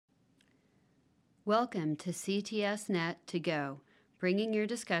Welcome to CTSNet to Go, bringing your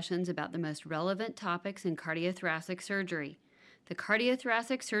discussions about the most relevant topics in cardiothoracic surgery. The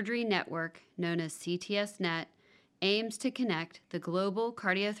Cardiothoracic Surgery Network, known as CTSNet, aims to connect the global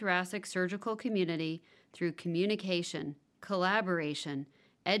cardiothoracic surgical community through communication, collaboration,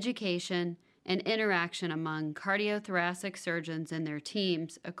 education, and interaction among cardiothoracic surgeons and their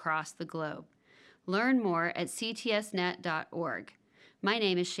teams across the globe. Learn more at ctsnet.org. My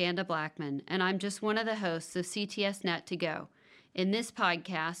name is Shanda Blackman, and I'm just one of the hosts of CTSNet to Go. In this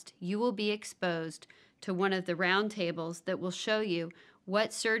podcast, you will be exposed to one of the roundtables that will show you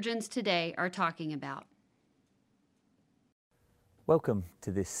what surgeons today are talking about. Welcome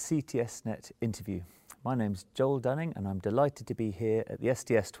to this CTSNet interview. My name's Joel Dunning, and I'm delighted to be here at the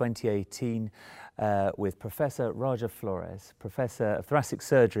STS 2018 with Professor Raja Flores, Professor of Thoracic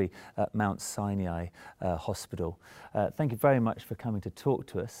Surgery at Mount Sinai Hospital. Thank you very much for coming to talk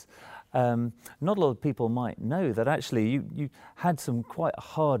to us. Not a lot of people might know that actually you had some quite a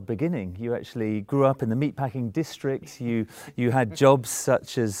hard beginning. You actually grew up in the meatpacking district. You had jobs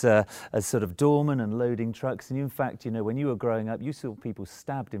such as sort of doorman and loading trucks. And you, in fact, you know, when you were growing up, you saw people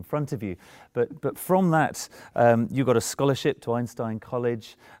stabbed in front of you. But from that, you got a scholarship to Einstein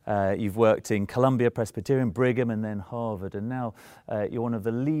College. You've worked in Columbia Presbyterian, Brigham, and then Harvard. And now you're one of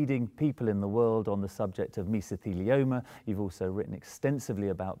the leading people in the world on the subject of mesothelioma. You've also written extensively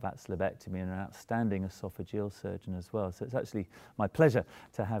about vasculopectomy and an outstanding esophageal surgeon as well. So it's actually my pleasure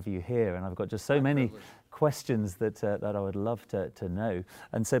to have you here, and I've got just so many questions that I would love to know.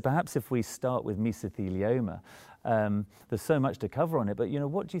 And so perhaps if we start with mesothelioma, there's so much to cover on it, but you know,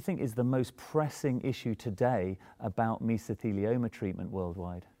 what do you think is the most pressing issue today about mesothelioma treatment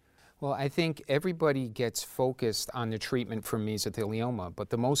worldwide? Well, I think everybody gets focused on the treatment for mesothelioma,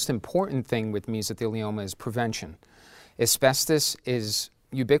 but the most important thing with mesothelioma is prevention. Asbestos is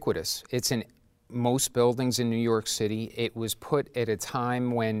ubiquitous. It's in most buildings in New York City. It was put at a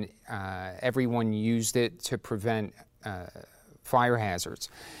time when everyone used it to prevent fire hazards.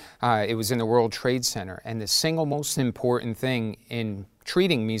 It was in the World Trade Center. And the single most important thing in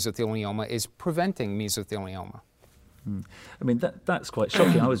treating mesothelioma is preventing mesothelioma. I mean, that's quite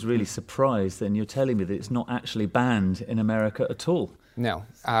shocking. I was really surprised, and you're telling me that it's not actually banned in America at all. No,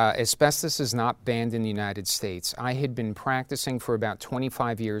 asbestos is not banned in the United States. I had been practicing for about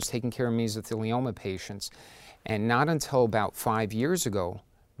 25 years, taking care of mesothelioma patients, and not until about 5 years ago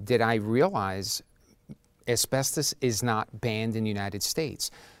did I realize asbestos is not banned in the United States.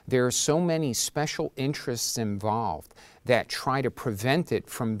 There are so many special interests involved that try to prevent it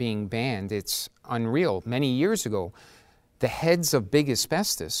from being banned. It's unreal. Many years ago, the heads of big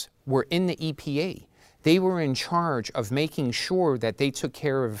asbestos were in the EPA. They were in charge of making sure that they took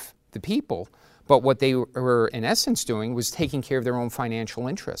care of the people, but what they were in essence doing was taking care of their own financial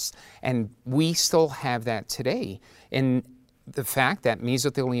interests. And we still have that today in the fact that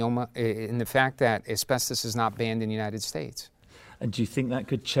mesothelioma, in the fact that asbestos is not banned in the United States. And do you think that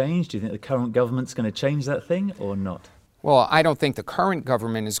could change? Do you think the current government's going to change that thing or not? Well, I don't think the current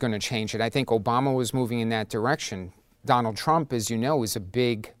government is going to change it. I think Obama was moving in that direction. Donald Trump, as you know, is a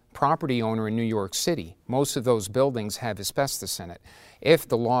big property owner in New York City. Most of those buildings have asbestos in it. If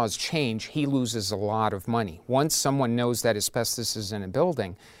the laws change, he loses a lot of money. Once someone knows that asbestos is in a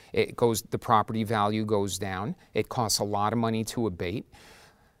building, the property value goes down. It costs a lot of money to abate.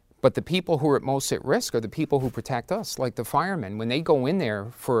 But the people who are most at risk are the people who protect us, like the firemen. When they go in there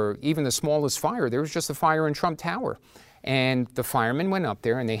for even the smallest fire, there was just a fire in Trump Tower. And the firemen went up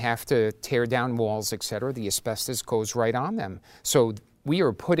there and they have to tear down walls, etc. The asbestos goes right on them. So we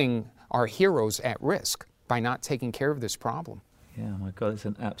are putting our heroes at risk by not taking care of this problem. Yeah, my God, it's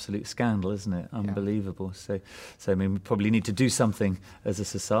an absolute scandal, isn't it? Unbelievable. Yeah. So I mean, we probably need to do something as a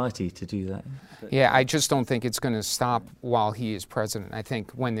society to do that. Yeah, I just don't think it's going to stop while he is president. I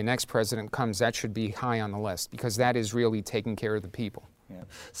think when the next president comes, that should be high on the list, because that is really taking care of the people. Yeah.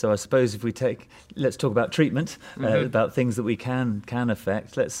 So I suppose if let's talk about treatment, about things that we can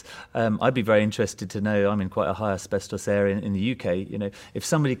affect. I'd be very interested to know, I'm in quite a high asbestos area in the UK, you know, if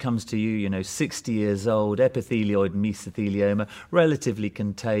somebody comes to you, you know, 60 years old, epithelioid mesothelioma, relatively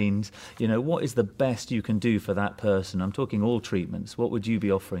contained, you know, what is the best you can do for that person? I'm talking all treatments. What would you be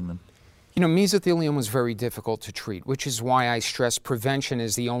offering them? You know, mesothelioma is very difficult to treat, which is why I stress prevention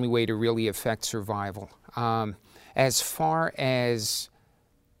is the only way to really affect survival. As far as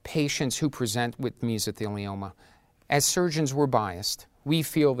patients who present with mesothelioma, as surgeons, we're biased. We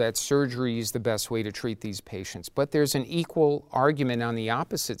feel that surgery is the best way to treat these patients, but there's an equal argument on the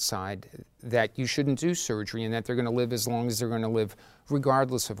opposite side that you shouldn't do surgery and that they're going to live as long as they're going to live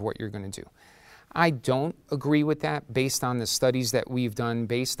regardless of what you're going to do. I don't agree with that based on the studies that we've done,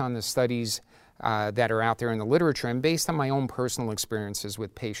 based on the studies that are out there in the literature, and based on my own personal experiences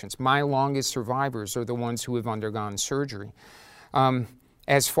with patients. My longest survivors are the ones who have undergone surgery.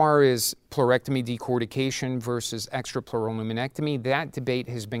 As far as pleurectomy decortication versus extrapleural pneumonectomy, that debate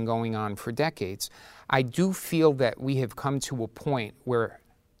has been going on for decades. I do feel that we have come to a point where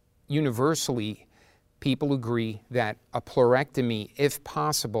universally people agree that a pleurectomy, if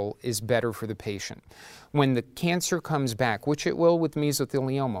possible, is better for the patient. When the cancer comes back, which it will with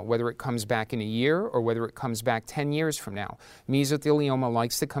mesothelioma, whether it comes back in a year or whether it comes back 10 years from now, mesothelioma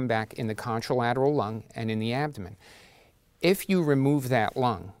likes to come back in the contralateral lung and in the abdomen. If you remove that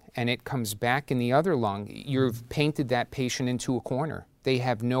lung and it comes back in the other lung, you've painted that patient into a corner. They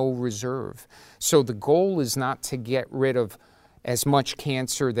have no reserve. So the goal is not to get rid of as much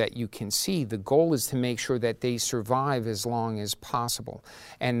cancer that you can see. The goal is to make sure that they survive as long as possible.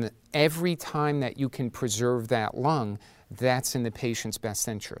 And every time that you can preserve that lung, that's in the patient's best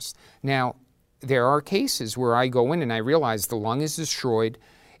interest. Now, there are cases where I go in and I realize the lung is destroyed.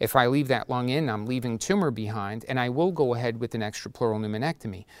 If I leave that lung in, I'm leaving tumor behind, and I will go ahead with an extrapleural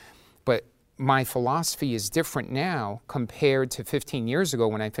pneumonectomy. But my philosophy is different now compared to 15 years ago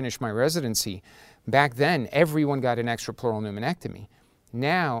when I finished my residency. Back then, everyone got an extrapleural pneumonectomy.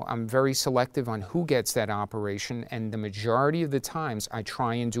 Now, I'm very selective on who gets that operation, and the majority of the times, I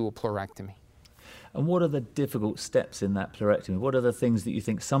try and do a pleurectomy. And what are the difficult steps in that pleurectomy? What are the things that you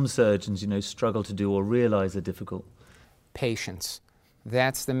think some surgeons, struggle to do or realize are difficult? Patience.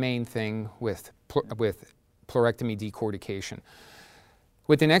 That's the main thing with pleurectomy decortication.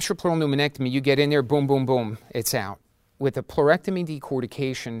 With an extrapleural pneumonectomy, you get in there, boom, boom, boom, it's out. With a pleurectomy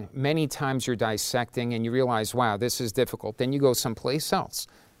decortication, many times you're dissecting and you realize, wow, this is difficult. Then you go someplace else.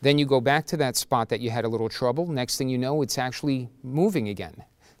 Then you go back to that spot that you had a little trouble. Next thing you know, it's actually moving again.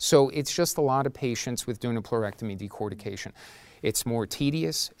 So it's just a lot of patience with doing a pleurectomy decortication. It's more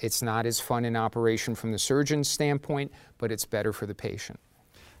tedious. It's not as fun an operation from the surgeon's standpoint, but it's better for the patient.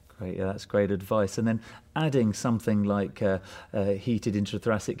 Great, yeah, that's great advice. And then adding something like heated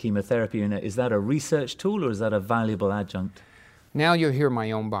intrathoracic chemotherapy in it, is that a research tool or is that a valuable adjunct? Now you'll hear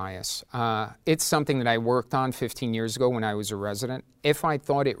my own bias. It's something that I worked on 15 years ago when I was a resident. If I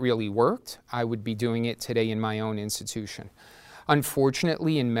thought it really worked, I would be doing it today in my own institution.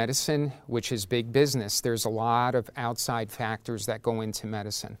 Unfortunately, in medicine, which is big business, there's a lot of outside factors that go into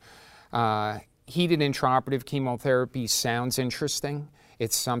medicine. Heated intraoperative chemotherapy sounds interesting.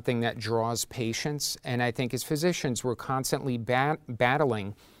 It's something that draws patients, and I think as physicians, we're constantly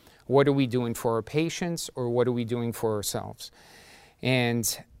battling, what are we doing for our patients or what are we doing for ourselves?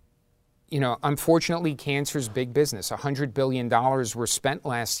 And, unfortunately, cancer's big business. $100 billion were spent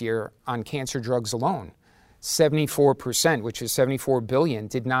last year on cancer drugs alone. 74%, which is 74 billion,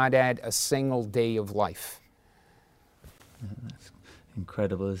 did not add a single day of life. That's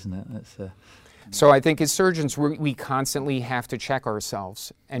incredible, isn't it? So I think as surgeons, we constantly have to check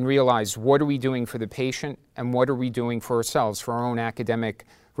ourselves and realize what are we doing for the patient and what are we doing for ourselves, for our own academic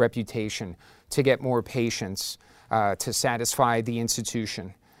reputation, to get more patients, to satisfy the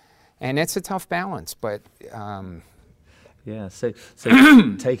institution. And it's a tough balance, but... Yeah, so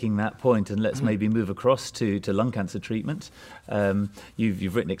taking that point, and let's maybe move across to lung cancer treatment.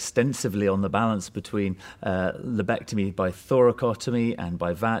 You've written extensively on the balance between lobectomy by thoracotomy and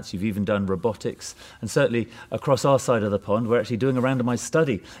by VATS. You've even done robotics. And certainly across our side of the pond, we're actually doing a randomized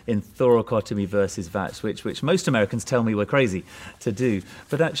study in thoracotomy versus VATS, which most Americans tell me we're crazy to do.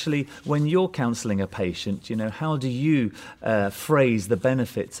 But actually, when you're counseling a patient, how do you phrase the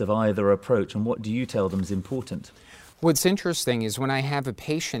benefits of either approach, and what do you tell them is important? What's interesting is when I have a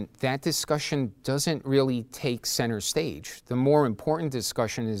patient, that discussion doesn't really take center stage. The more important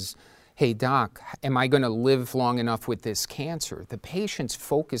discussion is, hey, doc, am I going to live long enough with this cancer? The patient's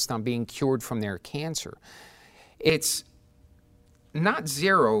focused on being cured from their cancer. It's not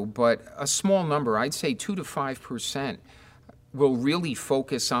zero, but a small number, I'd say 2 to 5%, will really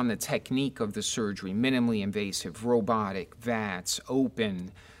focus on the technique of the surgery, minimally invasive, robotic, VATS,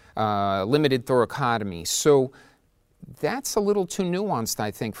 open, limited thoracotomy. So that's a little too nuanced, I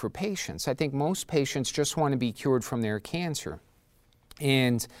think, for patients. I think most patients just want to be cured from their cancer.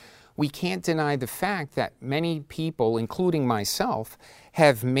 And we can't deny the fact that many people, including myself,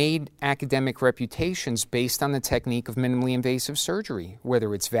 have made academic reputations based on the technique of minimally invasive surgery,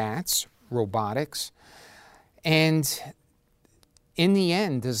 whether it's VATS, robotics. And in the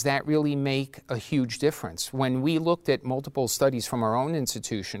end, does that really make a huge difference? When we looked at multiple studies from our own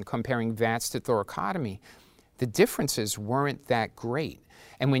institution comparing VATS to thoracotomy, the differences weren't that great.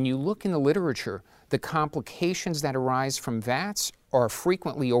 And when you look in the literature, the complications that arise from VATS are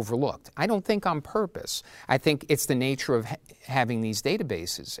frequently overlooked. I don't think on purpose. I think it's the nature of having these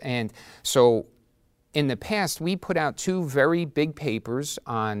databases. And so in the past, we put out 2 very big papers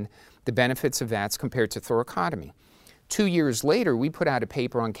on the benefits of VATS compared to thoracotomy. 2 years later, we put out a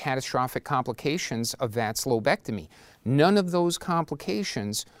paper on catastrophic complications of VATS lobectomy. None of those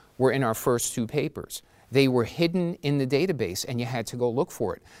complications were in our first 2 papers. They were hidden in the database, and you had to go look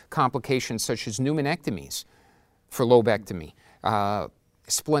for it. Complications such as pneumonectomies for lobectomy,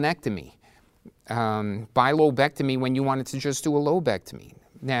 splenectomy, bilobectomy when you wanted to just do a lobectomy.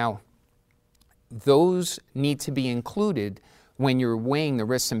 Now, those need to be included when you're weighing the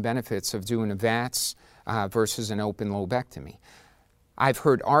risks and benefits of doing a VATS versus an open lobectomy. I've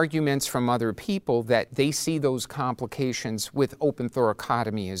heard arguments from other people that they see those complications with open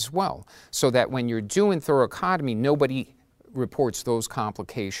thoracotomy as well, so that when you're doing thoracotomy, nobody reports those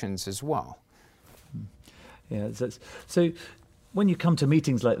complications as well. Yeah, so when you come to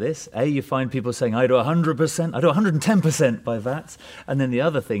meetings like this, you find people saying, I do 100%, I do 110% by VATS. And then the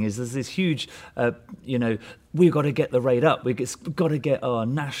other thing is there's this huge, we've got to get the rate up. We've got to get our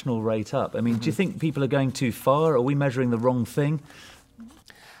national rate up. I mean, do you think people are going too far? Are we measuring the wrong thing?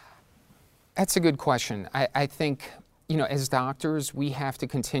 That's a good question. I think, as doctors, we have to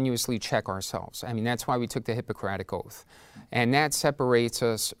continuously check ourselves. I mean, that's why we took the Hippocratic Oath. And that separates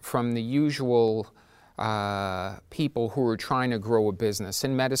us from the usual people who are trying to grow a business.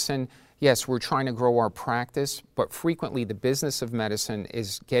 In medicine, yes, we're trying to grow our practice, but frequently the business of medicine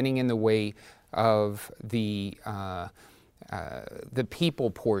is getting in the way of the people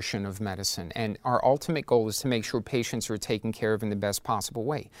portion of medicine. And our ultimate goal is to make sure patients are taken care of in the best possible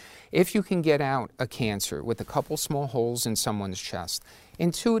way. If you can get out a cancer with a couple small holes in someone's chest,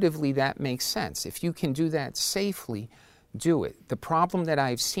 intuitively that makes sense. If you can do that safely, do it. The problem that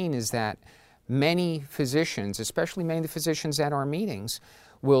I've seen is that many physicians, especially many of the physicians at our meetings,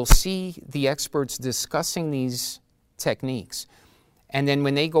 will see the experts discussing these techniques. And then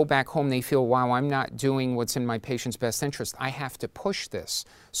when they go back home, they feel, wow, I'm not doing what's in my patient's best interest. I have to push this.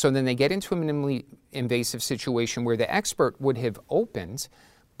 So then they get into a minimally invasive situation where the expert would have opened,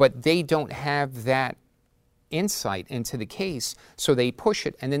 but they don't have that insight into the case, so they push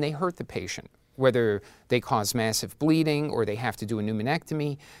it and then they hurt the patient, whether they cause massive bleeding or they have to do a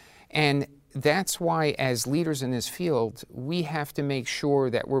pneumonectomy. And that's why, as leaders in this field, we have to make sure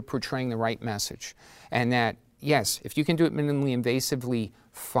that we're portraying the right message. And that, yes, if you can do it minimally invasively,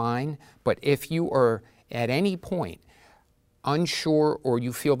 fine. But if you are at any point unsure or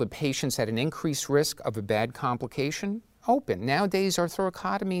you feel the patient's at an increased risk of a bad complication, open. Nowadays, our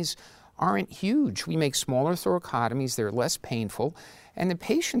thoracotomies aren't huge. We make smaller thoracotomies. They're less painful. And the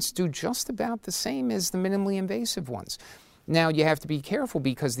patients do just about the same as the minimally invasive ones. Now, you have to be careful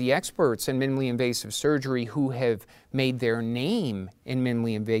because the experts in minimally invasive surgery who have made their name in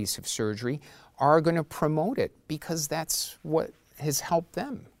minimally invasive surgery are going to promote it because that's what has helped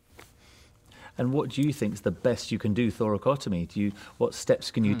them. And what do you think is the best you can do thoracotomy? What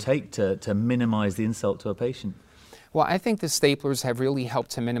steps can you take to minimize the insult to a patient? Well, I think the staplers have really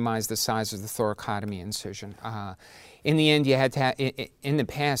helped to minimize the size of the thoracotomy incision. In the end, you had to in the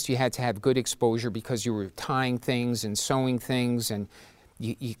past, you had to have good exposure because you were tying things and sewing things, and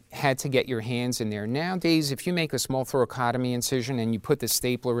you had to get your hands in there. Nowadays, if you make a small thoracotomy incision and you put the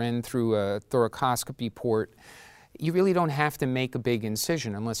stapler in through a thoracoscopy port, you really don't have to make a big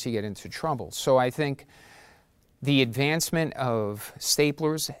incision unless you get into trouble. So I think the advancement of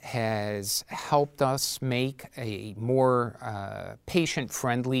staplers has helped us make a more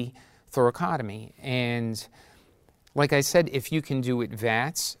patient-friendly thoracotomy. And like I said, if you can do it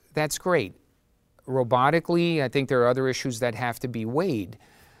VATS, that's great. Robotically, I think there are other issues that have to be weighed.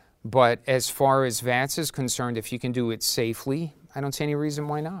 But as far as VATS is concerned, if you can do it safely, I don't see any reason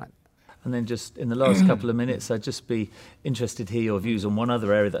why not. And then just in the last couple of minutes, I'd just be interested to hear your views on one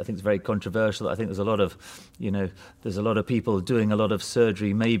other area that I think is very controversial. I think there's a lot of, there's a lot of people doing a lot of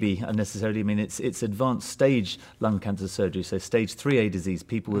surgery, maybe unnecessarily. I mean, it's advanced stage lung cancer surgery, so stage 3A disease,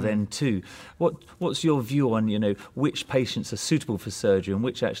 people with N2. What's your view on, which patients are suitable for surgery and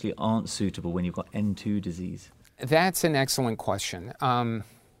which actually aren't suitable when you've got N2 disease? That's an excellent question.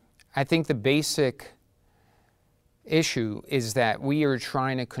 I think the basic issue is that we are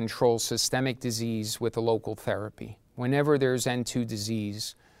trying to control systemic disease with a local therapy. Whenever there's N2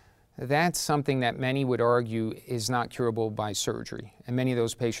 disease, that's something that many would argue is not curable by surgery, and many of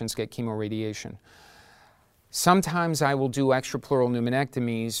those patients get chemoradiation. Sometimes I will do extrapleural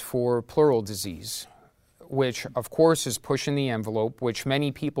pneumonectomies for pleural disease, which of course is pushing the envelope, which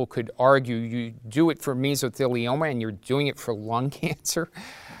many people could argue you do it for mesothelioma and you're doing it for lung cancer.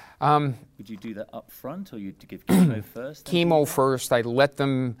 Would you do that up front, or you'd give chemo first? Chemo first. I'd let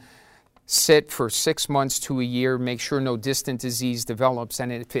them sit for 6 months to a year, make sure no distant disease develops,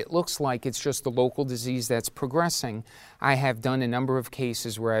 and if it looks like it's just the local disease that's progressing, I have done a number of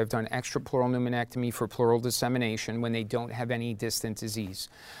cases where I've done extrapleural pneumonectomy for pleural dissemination when they don't have any distant disease.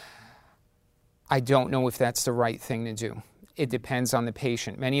 I don't know if that's the right thing to do. It depends on the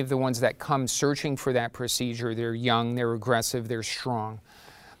patient. Many of the ones that come searching for that procedure, they're young, they're aggressive, they're strong.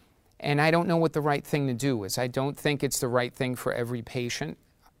 And I don't know what the right thing to do is. I don't think it's the right thing for every patient.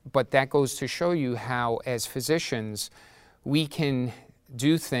 But that goes to show you how, as physicians, we can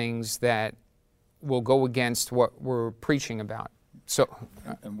do things that will go against what we're preaching about. So,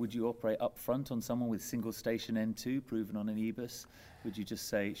 and would you operate up front on someone with single station N2 proven on an EBUS? Would you just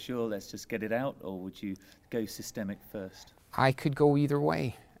say, sure, let's just get it out, or would you go systemic first? I could go either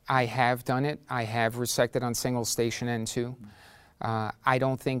way. I have done it. I have resected on single station N2. I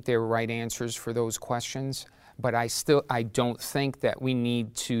don't think they're right answers for those questions. But I don't think that we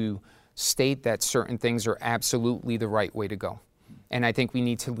need to state that certain things are absolutely the right way to go. And I think we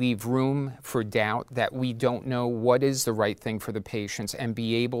need to leave room for doubt, that we don't know what is the right thing for the patients, and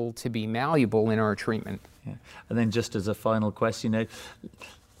be able to be malleable in our treatment. Yeah. And then just as a final question, I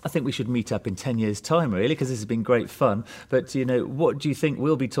think we should meet up in 10 years' time, really, because this has been great fun. But, what do you think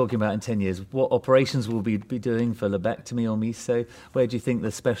we'll be talking about in 10 years? What operations will we be doing for lobectomy or meso? Where do you think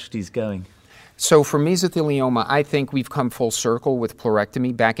the specialty's going? So for mesothelioma, I think we've come full circle with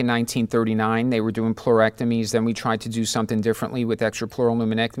pleurectomy. Back in 1939, they were doing pleurectomies. Then we tried to do something differently with extrapleural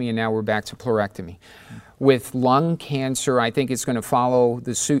pneumonectomy, and now we're back to pleurectomy. With lung cancer, I think it's going to follow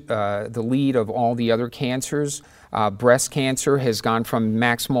the lead of all the other cancers. Breast cancer has gone from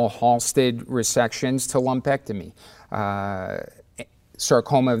maximal Halsted resections to lumpectomy.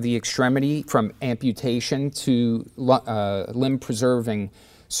 Sarcoma of the extremity, from amputation to limb-preserving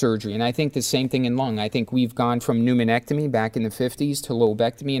surgery. And I think the same thing in lung. I think we've gone from pneumonectomy back in the 50s to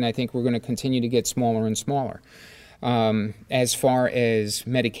lobectomy, and I think we're going to continue to get smaller and smaller. As far as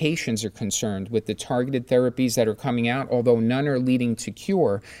medications are concerned, with the targeted therapies that are coming out, although none are leading to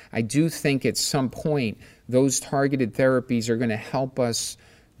cure, I do think at some point those targeted therapies are going to help us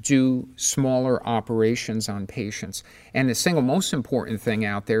do smaller operations on patients. And the single most important thing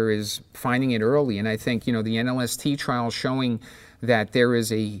out there is finding it early. And I think, the NLST trial showing that there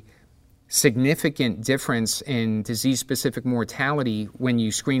is a significant difference in disease-specific mortality when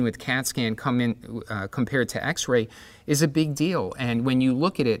you screen with CAT scan compared to X-ray is a big deal. And when you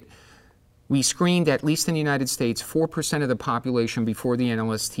look at it, we screened, at least in the United States, 4% of the population before the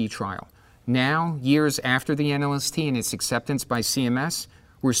NLST trial. Now, years after the NLST and its acceptance by CMS,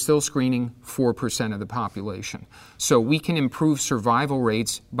 we're still screening 4% of the population. So we can improve survival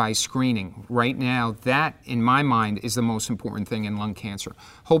rates by screening. Right now, that, in my mind, is the most important thing in lung cancer.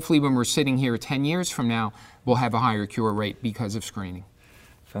 Hopefully, when we're sitting here 10 years from now, we'll have a higher cure rate because of screening.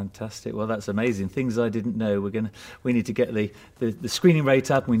 Fantastic. Well, that's amazing. Things I didn't know. We need to get the screening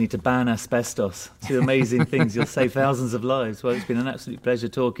rate up, and we need to ban asbestos. Two amazing things. You'll save thousands of lives. Well, it's been an absolute pleasure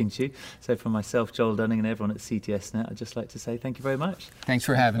talking to you. So from myself, Joel Dunning, and everyone at CTSNet, I'd just like to say thank you very much. Thanks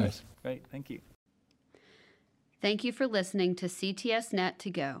for having us. Great. Thank you. Thank you for listening to CTSNet to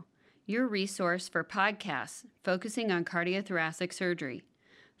Go, your resource for podcasts focusing on cardiothoracic surgery.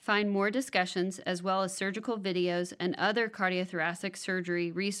 Find more discussions as well as surgical videos and other cardiothoracic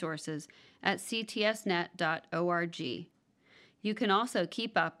surgery resources at ctsnet.org. You can also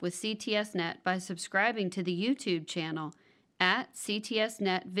keep up with CTSNet by subscribing to the YouTube channel at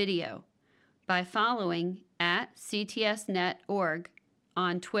CTSNet Video, by following at CTSNet.org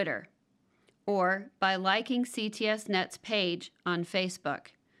on Twitter, or by liking CTSNet's page on Facebook.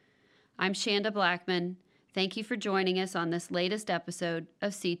 I'm Shanda Blackman. Thank you for joining us on this latest episode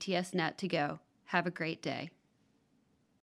of CTSNet to Go. Have a great day.